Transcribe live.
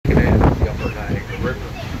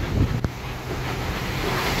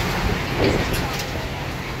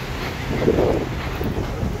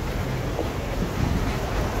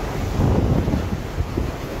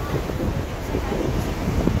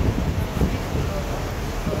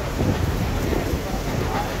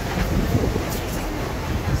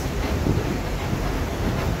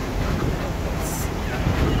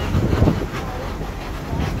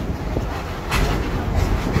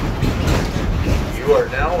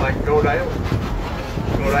on Goat Island.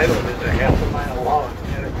 Goat Island is a half a mile long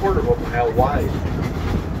and a quarter of a mile wide.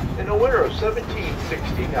 In the winter of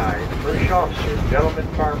 1769, the British officer, gentleman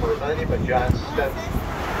farmer by the name of John Stetson,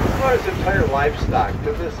 brought his entire livestock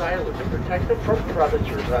to this island to protect them from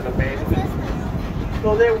predators on the mainland.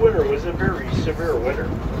 Though that winter was a very severe winter,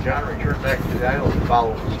 when John returned back to the island the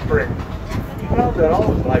following spring, he found that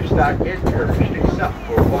all his livestock had perished except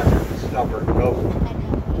for one stubborn goat.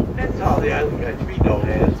 That's how the island got to be known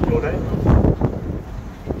as Goat Island.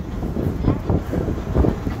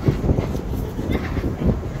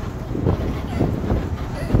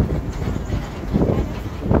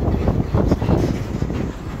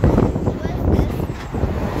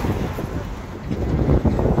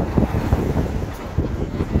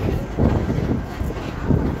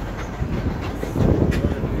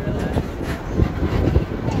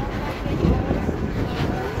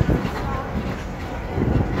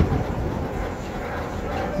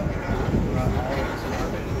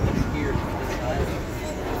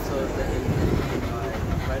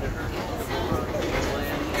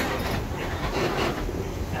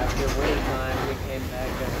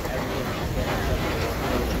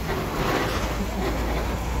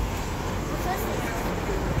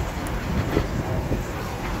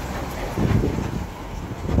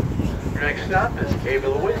 Next stop is Cave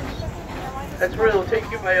of the Winds. That's where they'll take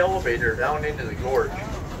you by elevator down into the gorge,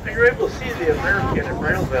 and you're able to see the American and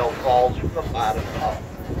Niagara Falls from the bottom up.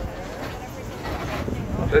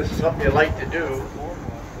 If this is something you like to do,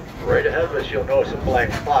 right ahead of us you'll notice a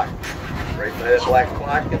black clock. Right by that black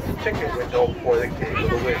clock is the ticket window for the Cave of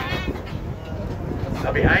the Winds.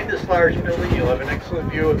 Now behind this large building you'll have an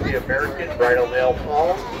excellent view of the American Bridal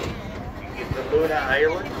Falls. You can get the Luna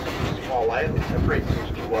Island, a small island that separates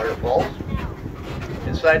those two waterfalls.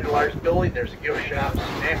 Inside the large building there's a gift shop,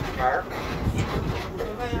 snack bar.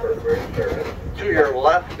 To your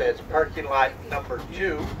left, that's parking lot number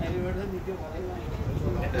 2.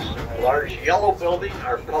 In this large yellow building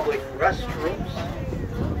are public restrooms.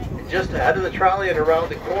 And just ahead of the trolley and around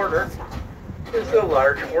the corner is the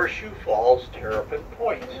large Horseshoe Falls Terrapin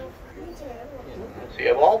Point. So you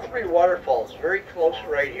have all 3 waterfalls very close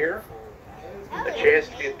right here. A chance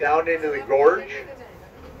to get down into the gorge.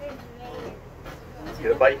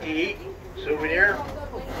 Get a bite to eat, souvenir.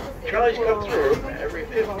 Trolleys come through every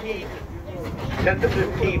 10 to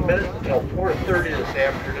 15 minutes until 4:30 this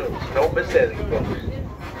afternoon. So don't miss anything, folks.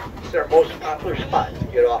 It's our most popular spot to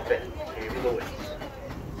get off at, Cave of the Winds.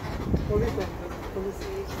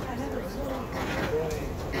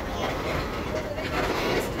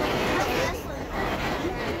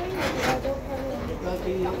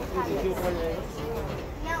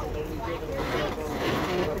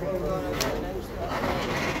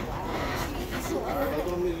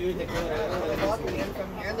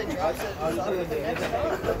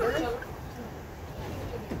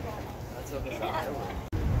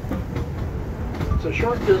 It's a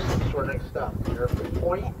short distance to our next stop, Terrapin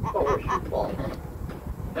Point, Horseshoe Falls.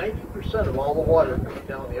 90% of all the water coming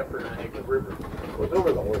down the upper Niagara River goes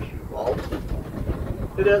over the Horseshoe Falls.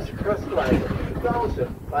 It has a crest line of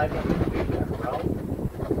 2,500 feet underground,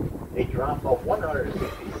 a drop of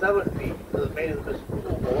 167 feet to the Mesa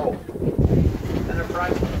pool below, and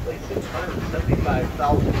approximately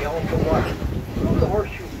 675,000 gallons of water over the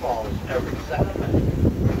Horseshoe Falls every second minute.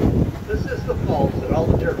 This is the falls that all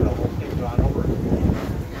the daredevils get gone over.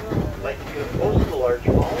 Like to get close to the large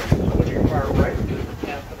falls, so when you're far right, there's a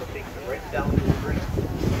path that will take you right down to the green.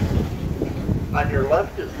 On your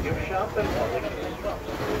left is the gift shop and public restrooms.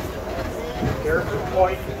 Terrapin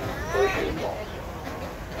Point, Horseshoe Falls.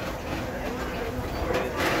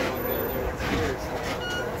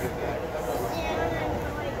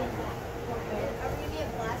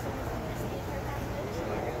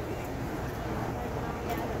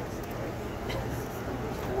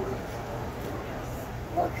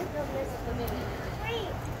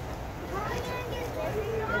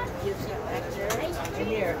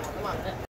 Here, come on.